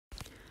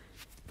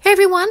Hey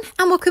everyone,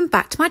 and welcome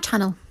back to my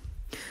channel.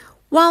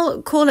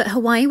 While Call It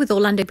Hawaii with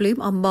Orlando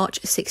Bloom on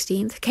March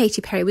 16th,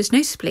 Katy Perry was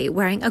noticeably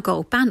wearing a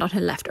gold band on her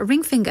left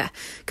ring finger.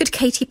 Could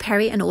Katy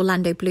Perry and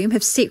Orlando Bloom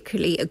have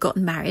secretly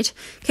gotten married?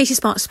 Katy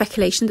sparked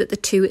speculation that the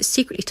two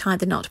secretly tied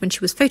the knot when she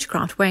was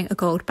photographed wearing a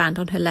gold band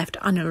on her left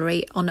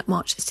annulary on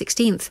March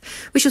 16th,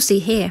 which you'll see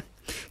here.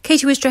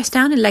 Katy was dressed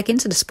down in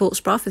leggings and a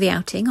sports bra for the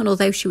outing, and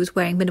although she was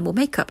wearing minimal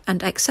makeup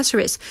and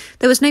accessories,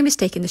 there was no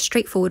mistaking the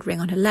straightforward ring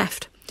on her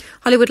left.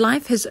 Hollywood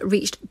Life has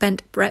reached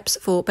bent reps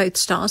for both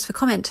stars for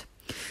comment.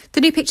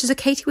 The new pictures of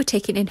Katy were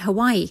taken in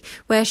Hawaii,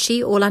 where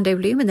she, Orlando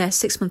Bloom, and their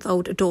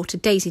 6-month-old daughter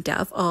Daisy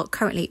Dove are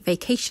currently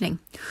vacationing.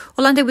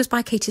 Orlando was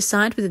by Katy's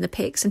side within the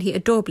pics, and he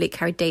adorably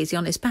carried Daisy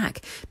on his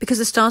back because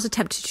the stars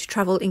attempted to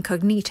travel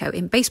incognito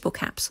in baseball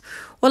caps.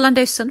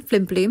 Orlando's son,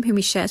 Flynn Bloom, whom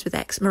he shares with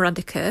ex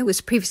Miranda Kerr,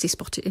 was previously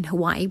spotted in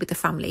Hawaii with the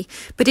family,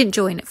 but didn't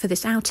join for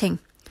this outing.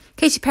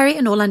 Katy Perry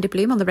and Orlando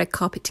Bloom on the red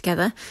carpet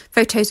together.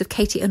 Photos of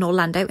Katy and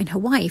Orlando in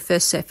Hawaii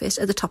first surfaced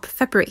at the top of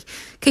February.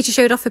 Katy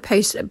showed off her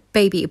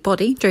post-baby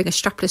body during a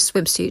strapless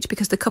swimsuit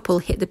because the couple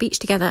hit the beach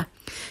together.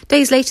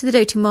 Days later, the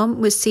doting mom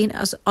was seen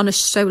as on a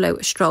solo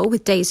stroll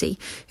with Daisy,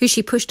 who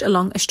she pushed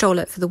along a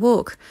stroller for the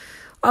walk.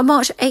 On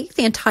March 8th,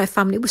 the entire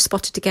family was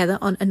spotted together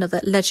on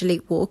another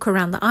leisurely walk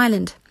around the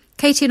island.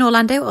 Katy and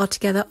Orlando are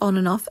together on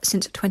and off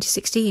since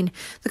 2016.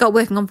 They got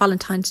working on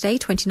Valentine's Day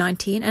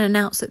 2019 and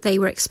announced that they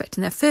were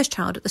expecting their first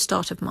child at the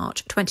start of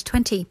March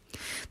 2020.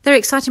 Their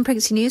exciting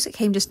pregnancy news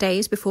came just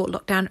days before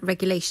lockdown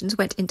regulations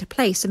went into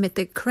place amid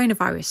the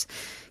coronavirus.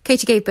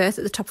 Katy gave birth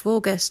at the top of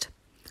August.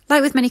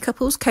 Like with many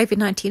couples,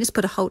 COVID-19 has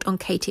put a halt on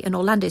Katy and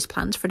Orlando's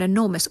plans for an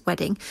enormous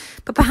wedding,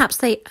 but perhaps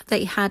they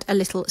had a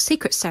little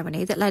secret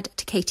ceremony that led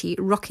to Katy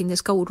rocking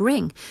this gold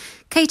ring.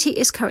 Katy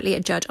is currently a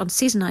judge on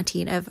season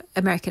 19 of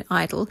American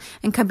Idol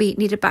and can be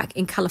needed back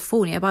in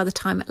California by the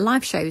time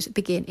live shows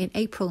begin in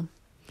April.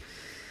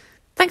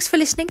 Thanks for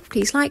listening.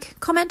 Please like,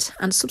 comment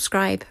and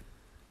subscribe.